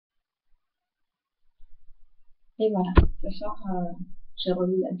Et voilà, ce soir, j'ai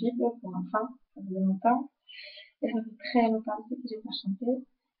relu la Bible pour enfin, ça faisait longtemps. Et ça fait très longtemps aussi que j'ai pas chanté.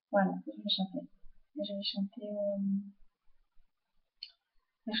 Voilà, je vais chanter. Et je vais chanter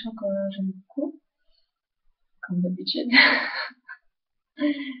un chant que j'aime beaucoup, comme d'habitude.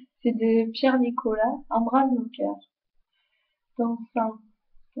 C'est de Pierre-Nicolas, Embrase mon cœur. Ton sein,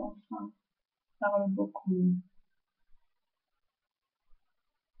 parle beaucoup.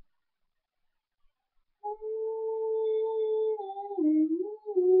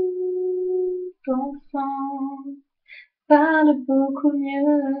 Ton sein parle beaucoup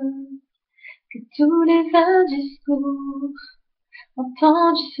mieux que tous les vains discours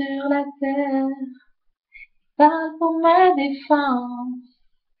entendus sur la terre. Parle pour ma défense,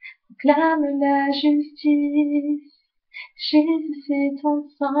 clame la justice. Jésus, c'est ton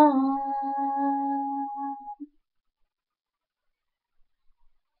sang.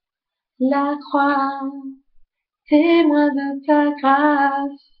 La croix, témoin de ta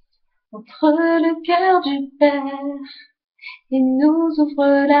grâce, entre le cœur du Père, il nous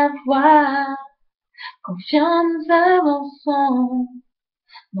ouvre la voie. Confiants nous avançons,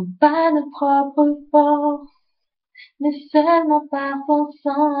 non pas nos propres forces, mais seulement par ton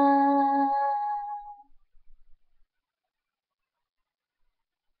sang.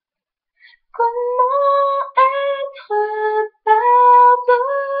 Comment être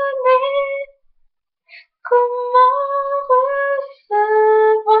pardonné? Comment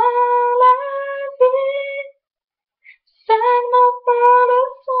recevoir la vie? Seulement par le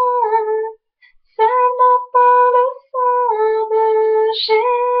sang, seulement par le sang de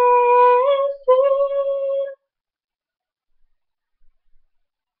Jésus.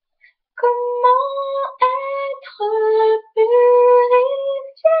 Comment être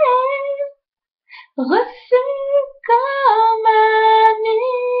purifié, reçu comme ami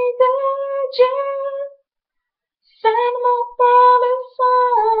de Dieu, seulement par le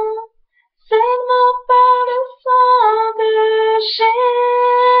sang, seulement par le sang de Jésus.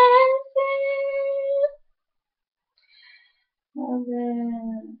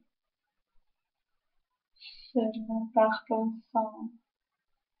 Amen. Seulement par ton sang.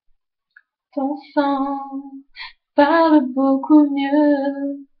 Ton sang parle beaucoup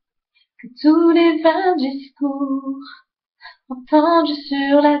mieux que tous les vains discours entendus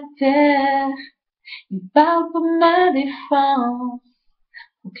sur la terre. Il parle pour ma défense,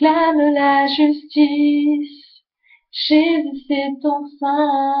 proclame la justice. Jésus, c'est ton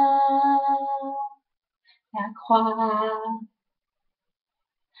sang. La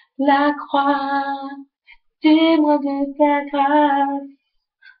croix, témoin de ta grâce,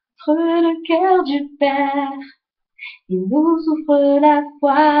 entre le cœur du Père, il nous ouvre la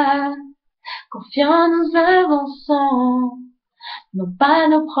voie. Confiants nous avançons, non pas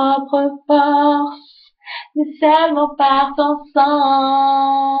nos propres forces, mais seulement par ton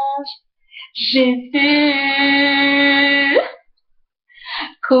sang. Jésus,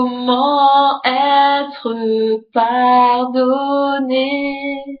 comment être pardonné?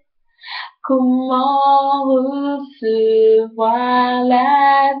 Comment recevoir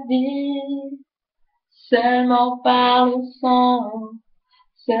la vie? Seulement par le sang,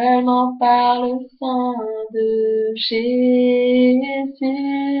 seulement par le sang de Jésus.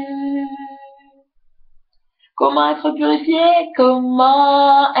 Comment être purifié?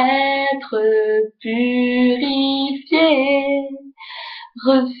 Comment être purifié?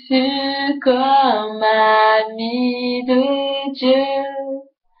 Reçu comme ami de Dieu,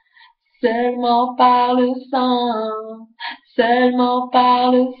 seulement par le sang, seulement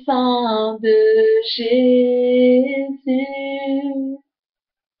par le sang de Jésus.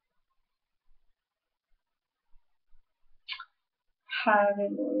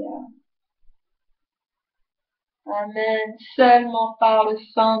 Alléluia. Amen. Seulement par le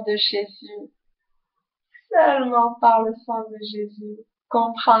sang de Jésus. Seulement par le sang de Jésus.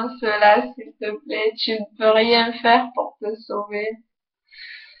 Comprends cela, s'il te plaît. Tu ne peux rien faire pour te sauver.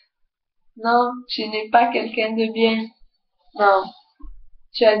 Non, tu n'es pas quelqu'un de bien. Non.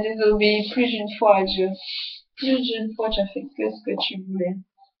 Tu as désobéi plus d'une fois à Dieu. Plus d'une fois, tu as fait que ce que tu voulais.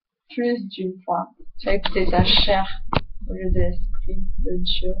 Plus d'une fois. Tu as écouté ta chair au lieu de l'esprit de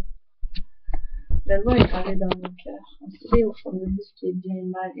Dieu. La loi est gravée dans nos cœurs. On sait au fond de nous ce qui est bien et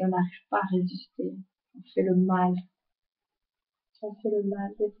mal et on n'arrive pas à résister. On fait le mal. On fait le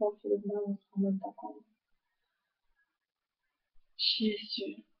mal. Des fois, on fait le mal, on se rend même pas compte.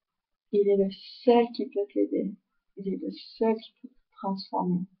 Jésus, il est le seul qui peut t'aider. Il est le seul qui peut te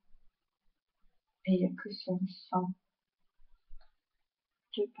transformer. Et il n'y a que son sang,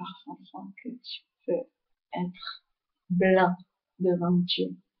 que par son sang, que tu peux être blanc devant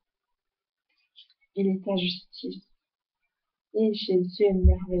Dieu. Il est ta justice. Et Jésus est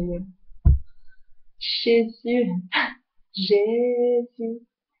merveilleux. Jésus, Jésus,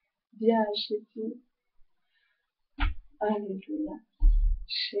 viens Jésus. Alléluia.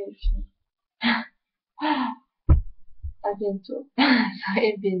 Jésus. À bientôt.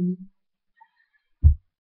 Soyez bénis.